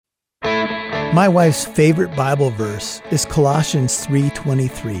My wife's favorite Bible verse is Colossians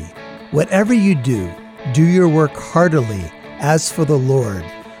 3:23. Whatever you do, do your work heartily as for the Lord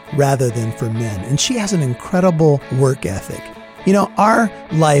rather than for men. And she has an incredible work ethic. You know, our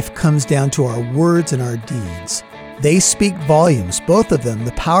life comes down to our words and our deeds. They speak volumes, both of them,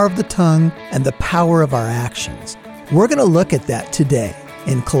 the power of the tongue and the power of our actions. We're going to look at that today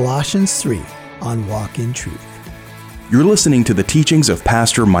in Colossians 3 on Walk in Truth. You're listening to the teachings of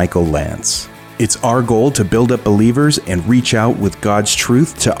Pastor Michael Lance. It's our goal to build up believers and reach out with God's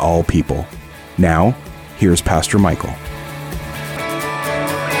truth to all people. Now, here's Pastor Michael.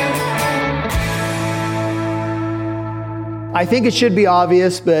 I think it should be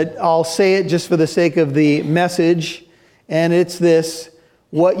obvious, but I'll say it just for the sake of the message, and it's this: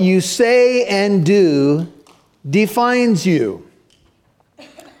 what you say and do defines you.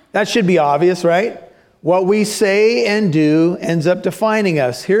 That should be obvious, right? What we say and do ends up defining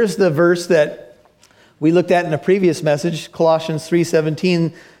us. Here's the verse that we looked at in a previous message. Colossians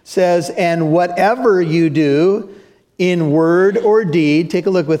 3:17 says, "And whatever you do in word or deed," take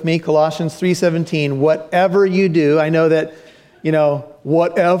a look with me, Colossians 3:17, "whatever you do." I know that,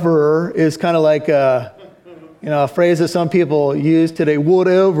 whatever is kind of like a phrase that some people use today.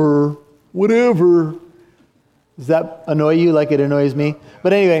 Whatever. Does that annoy you like it annoys me?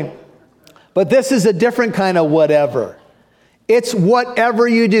 But anyway, but this is a different kind of whatever. It's whatever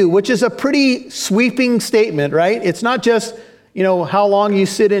you do, which is a pretty sweeping statement, right? It's not just, how long you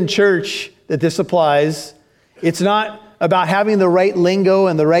sit in church that this applies. It's not about having the right lingo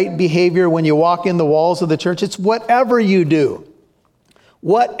and the right behavior when you walk in the walls of the church. It's whatever you do.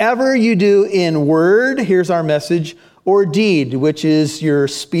 Whatever you do in word, here's our message, or deed, which is your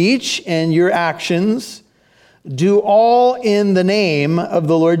speech and your actions, do all in the name of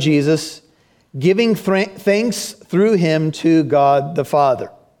the Lord Jesus, giving thanks through him to God the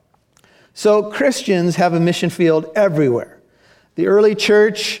Father. So Christians have a mission field everywhere. The early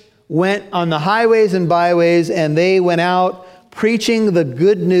church went on the highways and byways, and they went out preaching the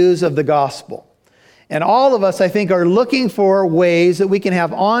good news of the gospel. And all of us, I think, are looking for ways that we can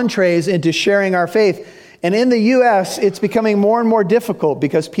have entrees into sharing our faith. And in the U.S., it's becoming more and more difficult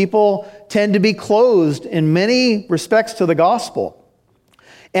because people tend to be closed in many respects to the gospel.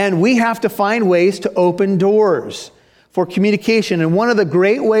 And we have to find ways to open doors for communication. And one of the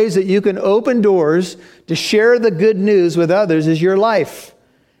great ways that you can open doors to share the good news with others is your life.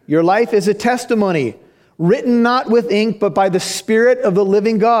 Your life is a testimony, written not with ink, but by the Spirit of the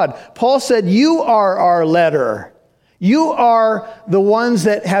living God. Paul said, you are our letter. You are the ones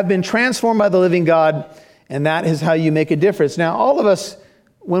that have been transformed by the living God, and that is how you make a difference. Now, all of us,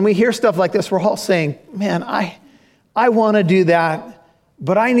 when we hear stuff like this, we're all saying, man, I want to do that,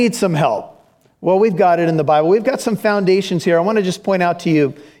 but I need some help. Well, we've got it in the Bible. We've got some foundations here. I want to just point out to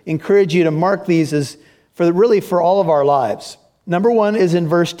you, encourage you to mark these as for all of our lives. Number one is in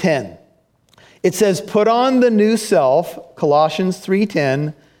verse 10. It says, put on the new self, Colossians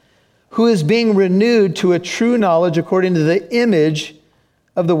 3:10, who is being renewed to a true knowledge according to the image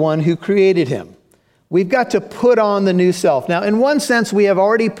of the one who created him. We've got to put on the new self. Now, in one sense, we have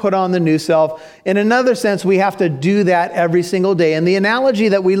already put on the new self. In another sense, we have to do that every single day. And the analogy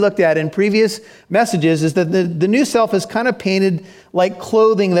that we looked at in previous messages is that the new self is kind of painted like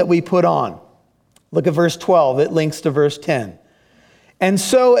clothing that we put on. Look at verse 12. It links to verse 10. And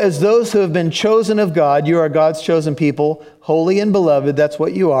so, as those who have been chosen of God, you are God's chosen people, holy and beloved, that's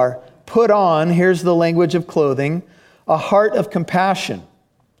what you are. Put on, here's the language of clothing, a heart of compassion,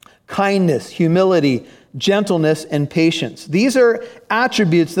 kindness, humility, gentleness, and patience. These are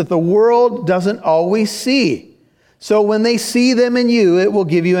attributes that the world doesn't always see. So when they see them in you, it will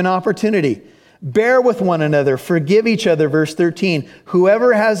give you an opportunity. Bear with one another, forgive each other, verse 13.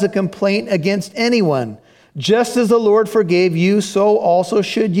 Whoever has a complaint against anyone, just as the Lord forgave you, so also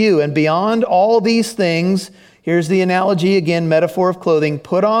should you. And beyond all these things, here's the analogy again, metaphor of clothing,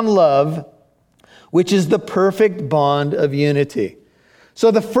 put on love, which is the perfect bond of unity.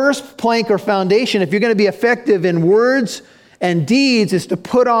 So the first plank or foundation, if you're going to be effective in words and deeds, is to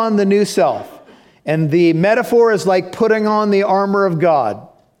put on the new self. And the metaphor is like putting on the armor of God.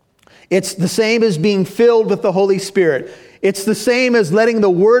 It's the same as being filled with the Holy Spirit. It's the same as letting the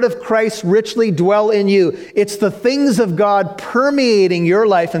word of Christ richly dwell in you. It's the things of God permeating your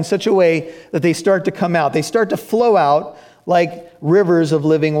life in such a way that they start to come out. They start to flow out like rivers of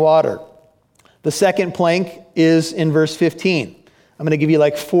living water. The second plank is in verse 15. I'm going to give you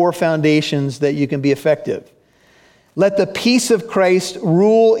like 4 foundations that you can be effective. Let the peace of Christ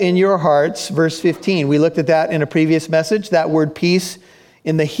rule in your hearts, verse 15. We looked at that in a previous message. That word peace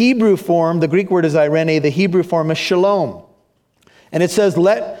in the Hebrew form, the Greek word is irene, the Hebrew form is shalom. And it says,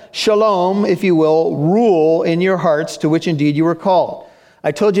 let shalom, if you will, rule in your hearts, to which indeed you were called.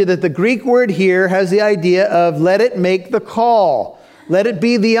 I told you that the Greek word here has the idea of let it make the call. Let it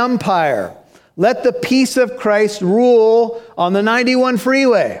be the umpire. Let the peace of Christ rule on the 91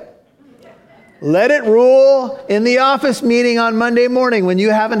 freeway. Let it rule in the office meeting on Monday morning when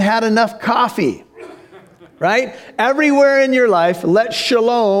you haven't had enough coffee. Right? Everywhere in your life, let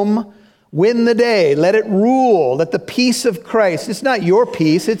shalom win the day. Let it rule. Let the peace of Christ. It's not your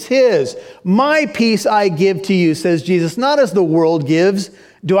peace, it's His. My peace I give to you, says Jesus. Not as the world gives,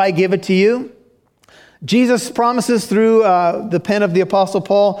 do I give it to you. Jesus promises through the pen of the Apostle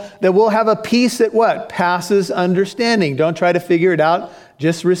Paul that we'll have a peace that what? Passes understanding. Don't try to figure it out.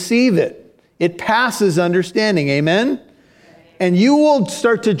 Just receive it. It passes understanding. Amen? And you will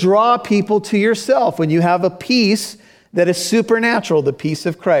start to draw people to yourself when you have a peace that is supernatural, the peace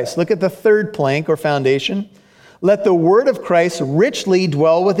of Christ. Look at the third plank or foundation. Let the word of Christ richly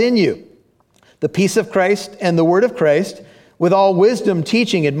dwell within you. The peace of Christ and the word of Christ, with all wisdom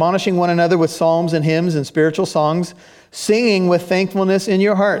teaching, admonishing one another with psalms and hymns and spiritual songs, singing with thankfulness in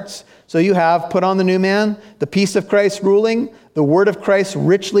your hearts. So you have put on the new man, the peace of Christ ruling, the word of Christ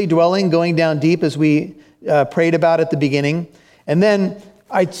richly dwelling, going down deep as we prayed about at the beginning. And then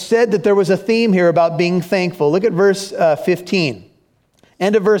I said that there was a theme here about being thankful. Look at verse 15.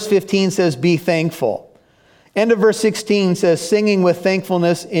 End of verse 15 says, be thankful. End of verse 16 says, singing with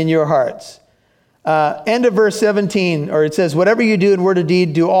thankfulness in your hearts. End of verse 17, or it says, whatever you do in word or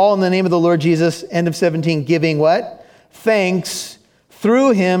deed, do all in the name of the Lord Jesus. End of 17, giving what? Thanks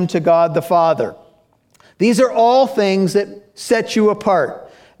through him to God the Father. These are all things that set you apart.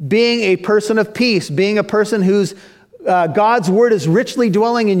 Being a person of peace, being a person whose God's word is richly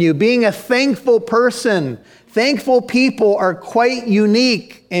dwelling in you, being a thankful person. Thankful people are quite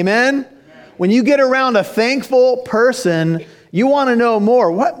unique. Amen? When you get around a thankful person, you want to know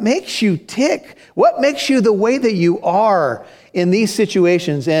more. What makes you tick? What makes you the way that you are in these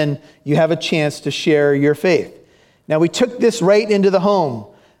situations? And you have a chance to share your faith. Now, we took this right into the home.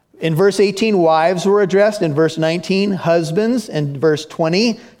 In verse 18, wives were addressed. In verse 19, husbands. And verse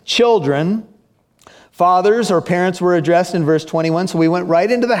 20, children. Fathers or parents were addressed in verse 21. So we went right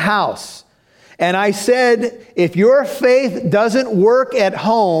into the house. And I said, if your faith doesn't work at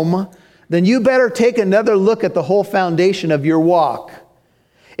home, then you better take another look at the whole foundation of your walk.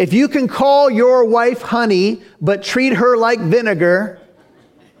 If you can call your wife honey, but treat her like vinegar,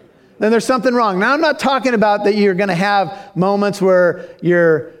 then there's something wrong. Now, I'm not talking about that you're going to have moments where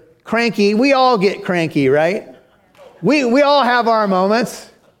you're cranky. We all get cranky, right? We all have our moments.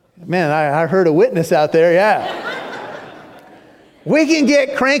 Man, I heard a witness out there, yeah. We can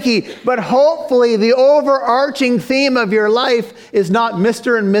get cranky, but hopefully the overarching theme of your life is not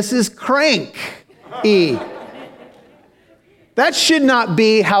Mr. and Mrs. Crank-y. That should not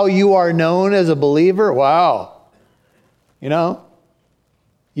be how you are known as a believer. Wow. You know,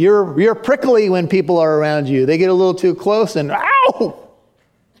 you're prickly when people are around you. They get a little too close and, ow!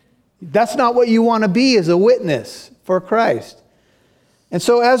 That's not what you want to be as a witness for Christ. And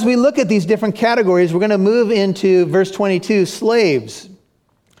so as we look at these different categories, we're going to move into verse 22, slaves.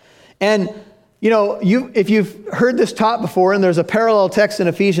 And, you know, if you've heard this taught before, and there's a parallel text in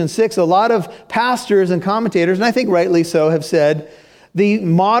Ephesians 6, a lot of pastors and commentators, and I think rightly so, have said the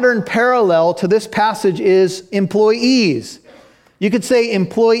modern parallel to this passage is employees. You could say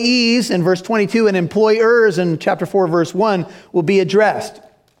employees in verse 22 and employers in chapter 4, verse 1 will be addressed.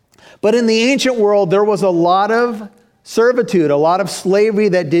 But in the ancient world, there was a lot of servitude, a lot of slavery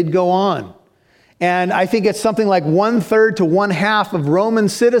that did go on. And I think it's something like 1/3 to 1/2 of Roman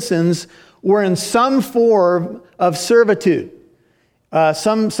citizens were in some form of servitude. In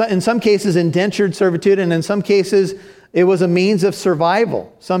some cases, indentured servitude, and in some cases, it was a means of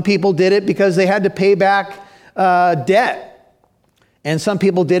survival. Some people did it because they had to pay back debt. And some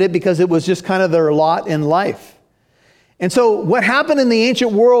people did it because it was just kind of their lot in life. And so what happened in the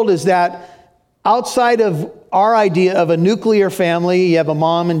ancient world is that outside of our idea of a nuclear family, you have a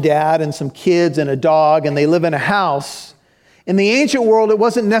mom and dad and some kids and a dog, and they live in a house. In the ancient world, it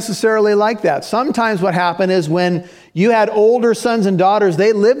wasn't necessarily like that. Sometimes what happened is when you had older sons and daughters,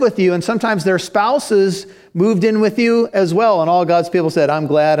 they lived with you, and sometimes their spouses moved in with you as well. And all God's people said, I'm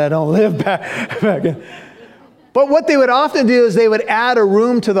glad I don't live back in. But what they would often do is they would add a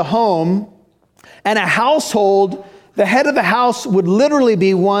room to the home, and a household, the head of the house would literally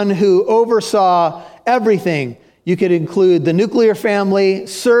be one who oversaw everything. You could include the nuclear family,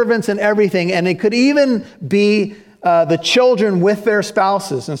 servants, and everything. And it could even be the children with their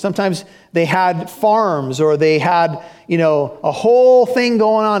spouses. And sometimes they had farms or they had, a whole thing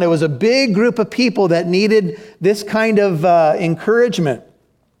going on. It was a big group of people that needed this kind of encouragement.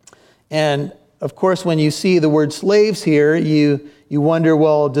 And of course, when you see the word slaves here, you wonder,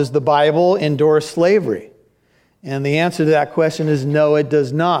 well, does the Bible endorse slavery? And the answer to that question is no, it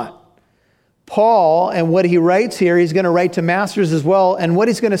does not. Paul, and what he writes here, he's going to write to masters as well. And what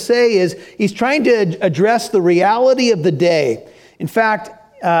he's going to say is he's trying to address the reality of the day. In fact,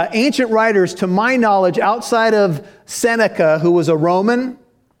 ancient writers, to my knowledge, outside of Seneca, who was a Roman,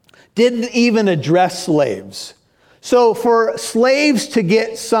 didn't even address slaves. So for slaves to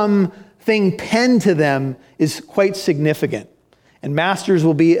get something penned to them is quite significant. And masters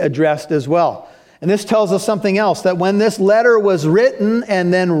will be addressed as well. And this tells us something else, that when this letter was written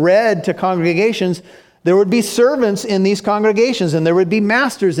and then read to congregations, there would be servants in these congregations and there would be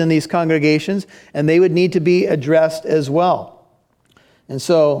masters in these congregations, and they would need to be addressed as well. And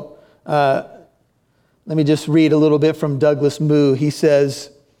so, let me just read a little bit from Douglas Moo. He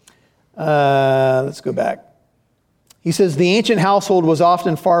says, let's go back. He says, the ancient household was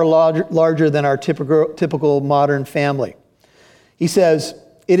often far larger than our typical modern family. He says,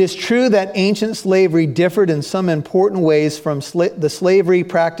 it is true that ancient slavery differed in some important ways from the slavery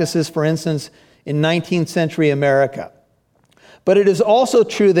practices, for instance, in 19th century America. But it is also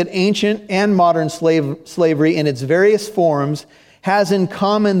true that ancient and modern slavery in its various forms has in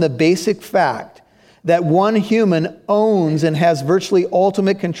common the basic fact that one human owns and has virtually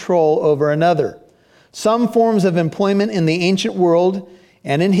ultimate control over another. Some forms of employment in the ancient world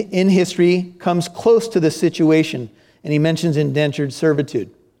and in history comes close to this situation, and he mentions indentured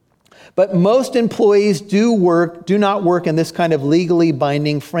servitude. But most employees do not work in this kind of legally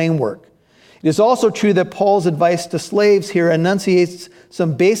binding framework. It is also true that Paul's advice to slaves here enunciates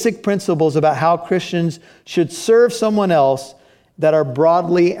some basic principles about how Christians should serve someone else that are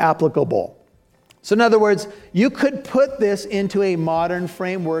broadly applicable. So in other words, you could put this into a modern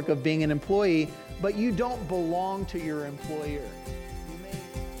framework of being an employee, but you don't belong to your employer.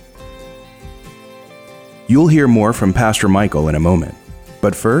 You'll hear more from Pastor Michael in a moment.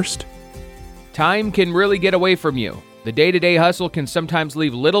 But first, time can really get away from you. The day-to-day hustle can sometimes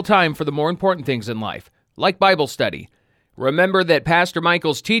leave little time for the more important things in life, like Bible study. Remember that Pastor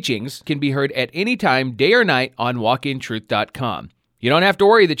Michael's teachings can be heard at any time, day or night, on walkintruth.com. You don't have to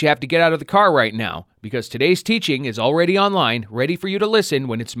worry that you have to get out of the car right now, because today's teaching is already online, ready for you to listen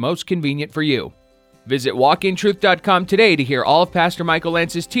when it's most convenient for you. Visit walkintruth.com today to hear all of Pastor Michael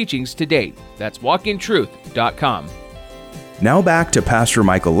Lance's teachings to date. That's walkintruth.com. Now back to Pastor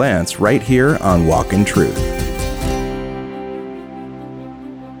Michael Lance right here on Walk in Truth.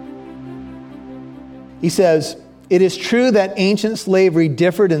 He says, it is true that ancient slavery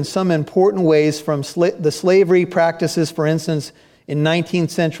differed in some important ways from the slavery practices, for instance, in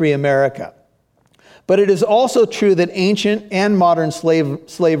 19th century America. But it is also true that ancient and modern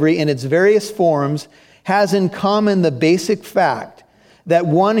slavery in its various forms has in common the basic fact that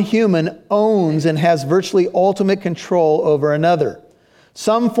one human owns and has virtually ultimate control over another.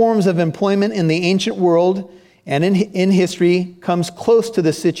 Some forms of employment in the ancient world and in history comes close to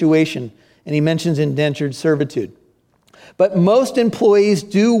this situation, and he mentions indentured servitude. But most employees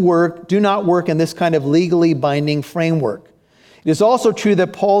do not work in this kind of legally binding framework. It is also true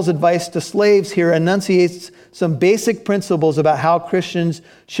that Paul's advice to slaves here enunciates some basic principles about how Christians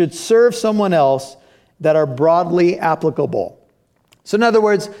should serve someone else that are broadly applicable. So in other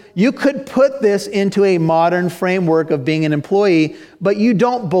words, you could put this into a modern framework of being an employee, but you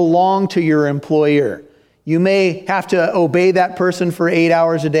don't belong to your employer. You may have to obey that person for 8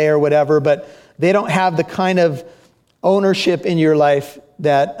 hours a day or whatever, but they don't have the kind of ownership in your life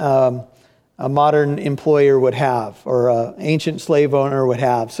that a modern employer would have, or an ancient slave owner would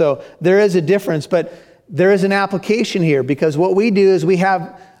have. So there is a difference, but there is an application here, because what we do is we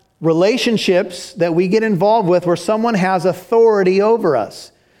have relationships that we get involved with where someone has authority over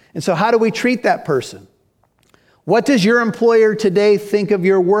us. And so how do we treat that person? What does your employer today think of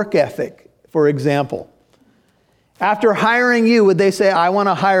your work ethic, for example? After hiring you, would they say, I want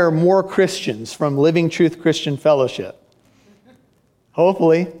to hire more Christians from Living Truth Christian Fellowship?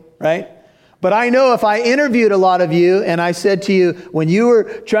 Hopefully, right? But I know if I interviewed a lot of you and I said to you, when you were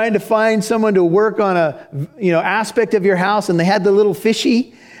trying to find someone to work on a aspect of your house and they had the little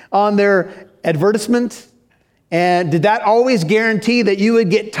fishy on their advertisement, and did that always guarantee that you would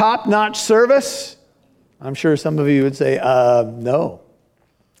get top-notch service? I'm sure some of you would say, no.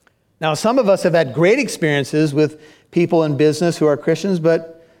 Now, some of us have had great experiences with people in business who are Christians,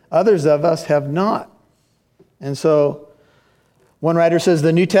 but others of us have not. And so One writer says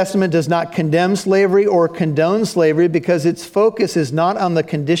the New Testament does not condemn slavery or condone slavery because its focus is not on the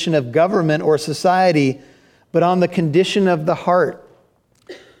condition of government or society, but on the condition of the heart.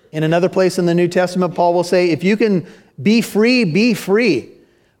 In another place in the New Testament, Paul will say, if you can be free, be free.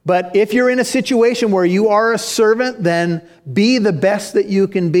 But if you're in a situation where you are a servant, then be the best that you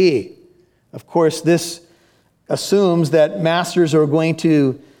can be. Of course, this assumes that masters are going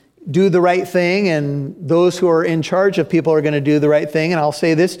to do the right thing, and those who are in charge of people are going to do the right thing. And I'll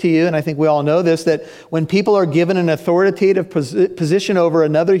say this to you, and I think we all know this, that when people are given an authoritative position over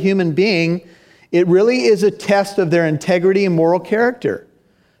another human being, it really is a test of their integrity and moral character,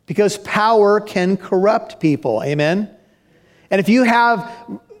 because power can corrupt people. Amen? And if you have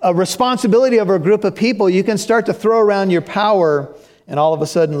a responsibility over a group of people, you can start to throw around your power and all of a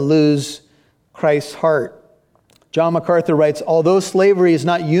sudden lose Christ's heart. John MacArthur writes, although slavery is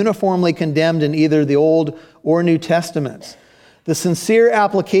not uniformly condemned in either the Old or New Testaments, the sincere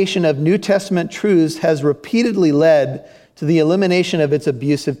application of New Testament truths has repeatedly led to the elimination of its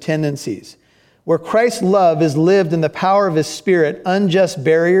abusive tendencies. Where Christ's love is lived in the power of his Spirit, unjust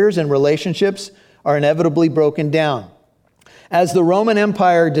barriers and relationships are inevitably broken down. As the Roman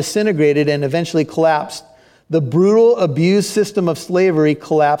Empire disintegrated and eventually collapsed, the brutal, abused system of slavery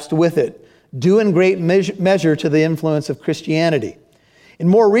collapsed with it, due in great measure to the influence of Christianity. In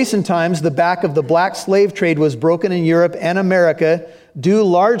more recent times, the back of the black slave trade was broken in Europe and America, due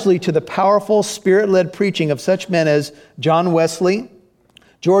largely to the powerful, Spirit-led preaching of such men as John Wesley,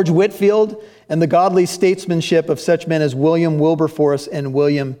 George Whitefield, and the godly statesmanship of such men as William Wilberforce and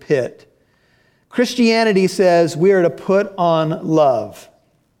William Pitt. Christianity says we are to put on love,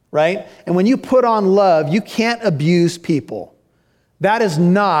 right? And when you put on love, you can't abuse people. That is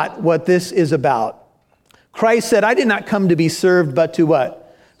not what this is about. Christ said, I did not come to be served, but to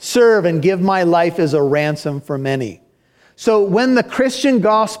what? Serve and give my life as a ransom for many. So when the Christian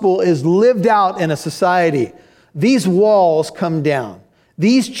gospel is lived out in a society, these walls come down.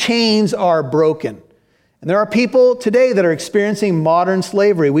 These chains are broken. And there are people today that are experiencing modern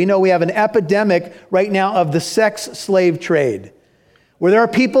slavery. We know we have an epidemic right now of the sex slave trade, where there are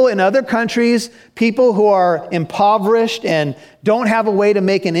people in other countries, people who are impoverished and don't have a way to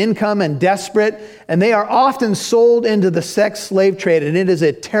make an income and desperate, and they are often sold into the sex slave trade, and it is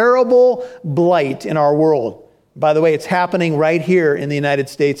a terrible blight in our world. By the way, it's happening right here in the United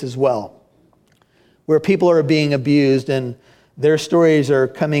States as well, where people are being abused, and their stories are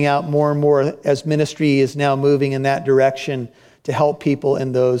coming out more and more as ministry is now moving in that direction to help people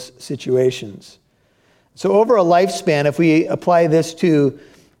in those situations. So over a lifespan, if we apply this to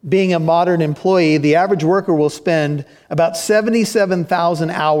being a modern employee, the average worker will spend about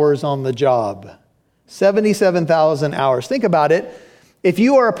 77,000 hours on the job. 77,000 hours. Think about it. If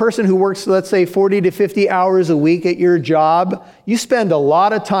you are a person who works, let's say, 40 to 50 hours a week at your job, you spend a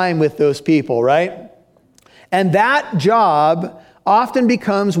lot of time with those people, right? And that job often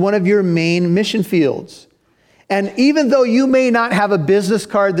becomes one of your main mission fields. And even though you may not have a business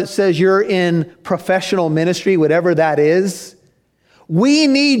card that says you're in professional ministry, whatever that is, we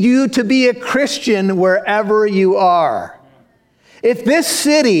need you to be a Christian wherever you are. If this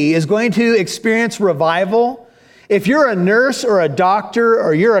city is going to experience revival, if you're a nurse or a doctor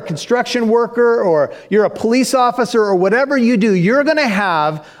or you're a construction worker or you're a police officer or whatever you do, you're going to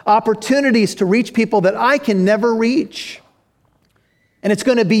have opportunities to reach people that I can never reach. And it's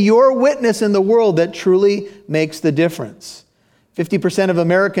going to be your witness in the world that truly makes the difference. 50% of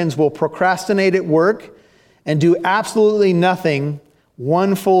Americans will procrastinate at work and do absolutely nothing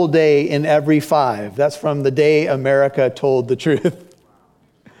one full day in every 5. That's from the day America told the truth.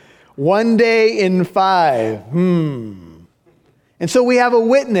 One day in 5. And so we have a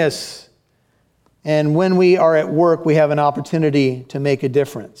witness. And when we are at work, we have an opportunity to make a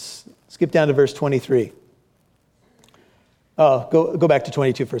difference. Skip down to verse 23. Go back to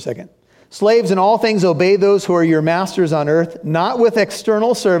 22 for a second. Slaves, in all things obey those who are your masters on earth, not with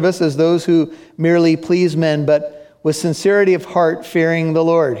external service as those who merely please men, but with sincerity of heart, fearing the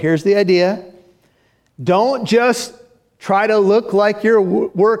Lord. Here's the idea. Don't just try to look like you're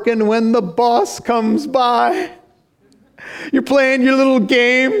working when the boss comes by. You're playing your little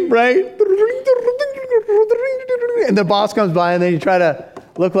game, right? And the boss comes by and then you try to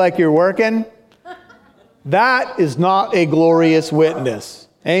look like you're working. That is not a glorious witness.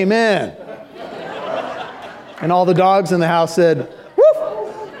 Amen. And all the dogs in the house said,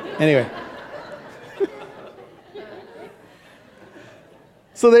 woof. Anyway.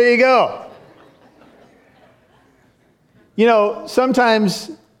 So there you go. You know, sometimes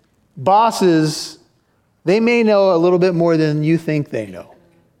bosses, they may know a little bit more than you think they know.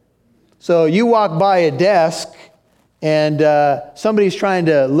 So you walk by a desk and somebody's trying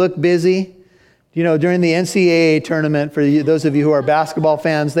to look busy. You know, during the NCAA tournament, for those of you who are basketball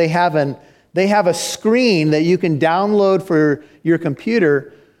fans, they have a screen that you can download for your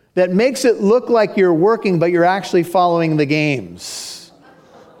computer that makes it look like you're working, but you're actually following the games.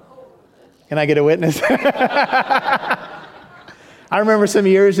 Can I get a witness? I remember some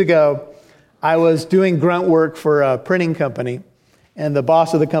years ago, I was doing grunt work for a printing company, and the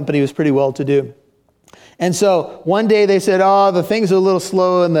boss of the company was pretty well-to-do. And so one day they said, the things are a little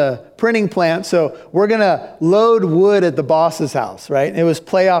slow in the printing plant, so we're going to load wood at the boss's house, right? It was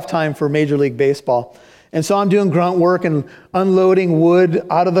playoff time for Major League Baseball. And so I'm doing grunt work and unloading wood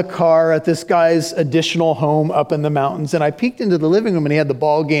out of the car at this guy's additional home up in the mountains. And I peeked into the living room and he had the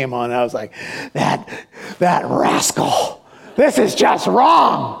ball game on. And I was like, that rascal. This is just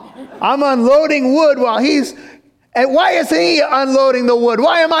wrong. I'm unloading wood while and why is he unloading the wood?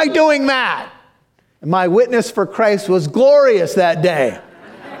 Why am I doing that? And my witness for Christ was glorious that day.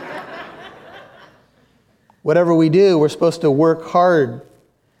 Whatever we do, we're supposed to work hard,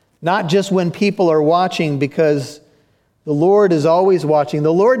 not just when people are watching, because the Lord is always watching.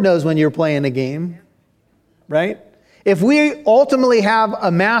 The Lord knows when you're playing a game, right? If we ultimately have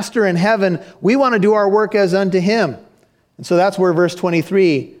a master in heaven, we want to do our work as unto him. And so that's where verse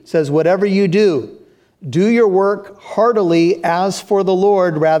 23 says, whatever you do, do your work heartily as for the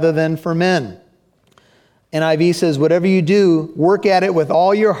Lord rather than for men. NIV says, whatever you do, work at it with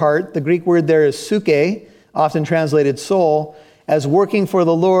all your heart. The Greek word there is suke, often translated soul, as working for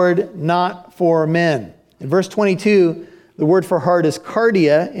the Lord, not for men. In verse 22, the word for heart is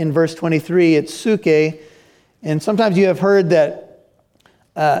cardia. In verse 23, it's suke. And sometimes you have heard that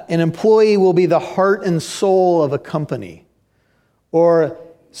an employee will be the heart and soul of a company. Or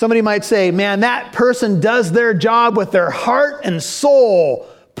somebody might say, man, that person does their job with their heart and soul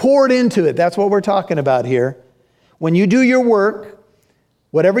poured into it. That's what we're talking about here. When you do your work,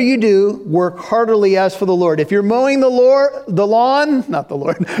 whatever you do, work heartily as for the Lord. If you're mowing mowing the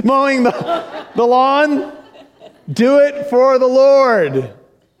lawn, do it for the Lord,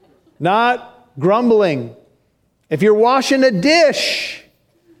 not grumbling. If you're washing a dish,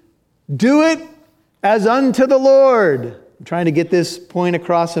 do it as unto the Lord. I'm trying to get this point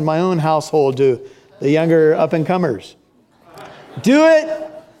across in my own household to the younger up-and-comers. Do it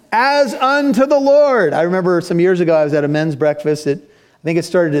as unto the Lord. I remember some years ago, I was at a men's breakfast. I think it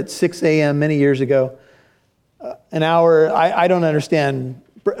started at 6 a.m. many years ago. An hour, I don't understand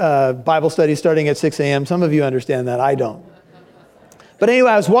Bible study starting at 6 a.m. Some of you understand that, I don't. But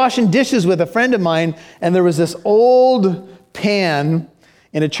anyway, I was washing dishes with a friend of mine, and there was this old pan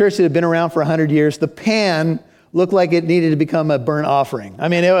in a church that had been around for 100 years. The pan looked like it needed to become a burnt offering. I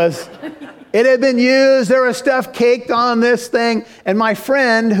mean, it had been used. There was stuff caked on this thing. And my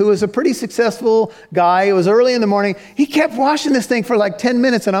friend, who was a pretty successful guy, it was early in the morning, he kept washing this thing for like 10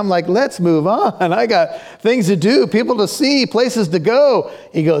 minutes. And I'm like, let's move on. I got things to do, people to see, places to go.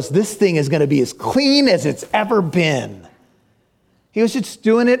 He goes, this thing is going to be as clean as it's ever been. He was just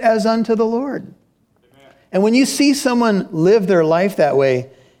doing it as unto the Lord. Amen. And when you see someone live their life that way,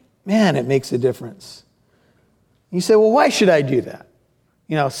 man, it makes a difference. You say, well, why should I do that?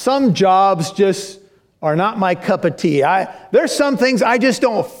 You know, some jobs just are not my cup of tea. There's some things I just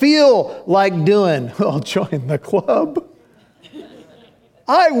don't feel like doing. Well, join the club.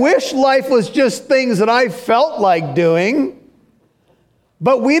 I wish life was just things that I felt like doing.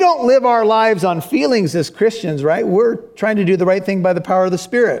 But we don't live our lives on feelings as Christians, right? We're trying to do the right thing by the power of the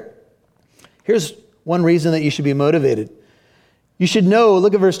Spirit. Here's one reason that you should be motivated. You should know,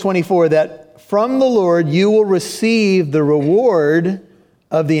 look at verse 24, that from the Lord you will receive the reward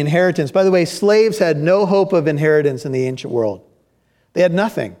of the inheritance. By the way, slaves had no hope of inheritance in the ancient world. They had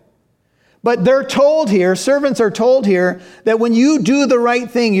nothing. But they're told here, servants are told here, that when you do the right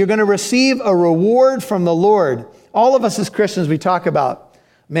thing, you're going to receive a reward from the Lord. All of us as Christians, we talk about,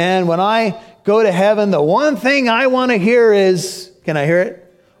 man, when I go to heaven, the one thing I want to hear is, can I hear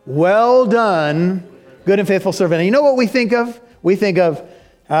it? Well done, good and faithful servant. And you know what we think of? We think of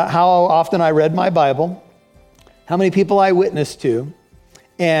how often I read my Bible, how many people I witnessed to,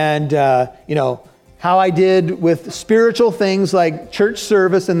 and, how I did with spiritual things like church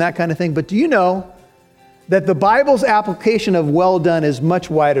service and that kind of thing. But do you know that the Bible's application of well done is much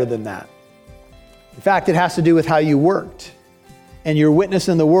wider than that? In fact, it has to do with how you worked and your witness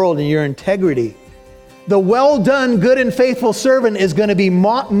in the world and your integrity. The well done, good and faithful servant is going to be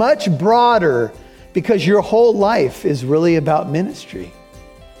much broader because your whole life is really about ministry.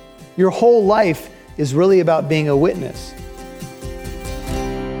 Your whole life is really about being a witness.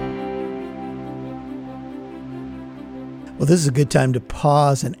 Well, this is a good time to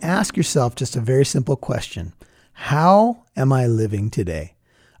pause and ask yourself just a very simple question. How am I living today?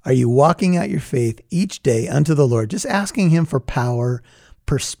 Are you walking out your faith each day unto the Lord, just asking Him for power,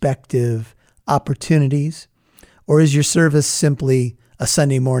 perspective, opportunities? Or is your service simply a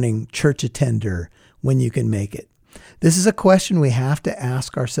Sunday morning church attender when you can make it? This is a question we have to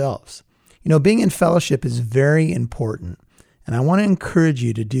ask ourselves. You know, being in fellowship is very important, and I want to encourage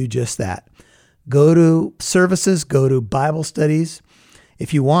you to do just that. Go to services, go to Bible studies.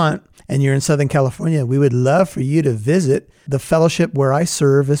 If you want, and you're in Southern California, we would love for you to visit the fellowship where I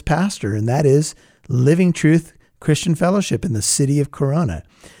serve as pastor, and that is Living Truth Christian Fellowship in the city of Corona.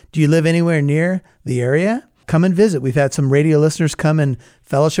 Do you live anywhere near the area? Come and visit. We've had some radio listeners come and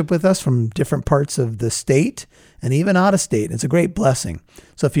fellowship with us from different parts of the state and even out of state. It's a great blessing.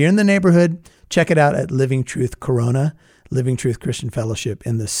 So if you're in the neighborhood, check it out at Living Truth Corona, Living Truth Christian Fellowship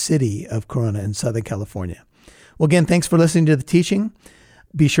in the city of Corona in Southern California. Well, again, thanks for listening to the teaching.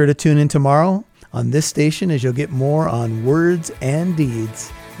 Be sure to tune in tomorrow on this station as you'll get more on words and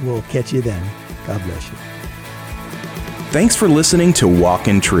deeds. We'll catch you then. God bless you. Thanks for listening to Walk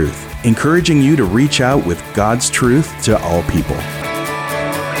in Truth, encouraging you to reach out with God's truth to all people.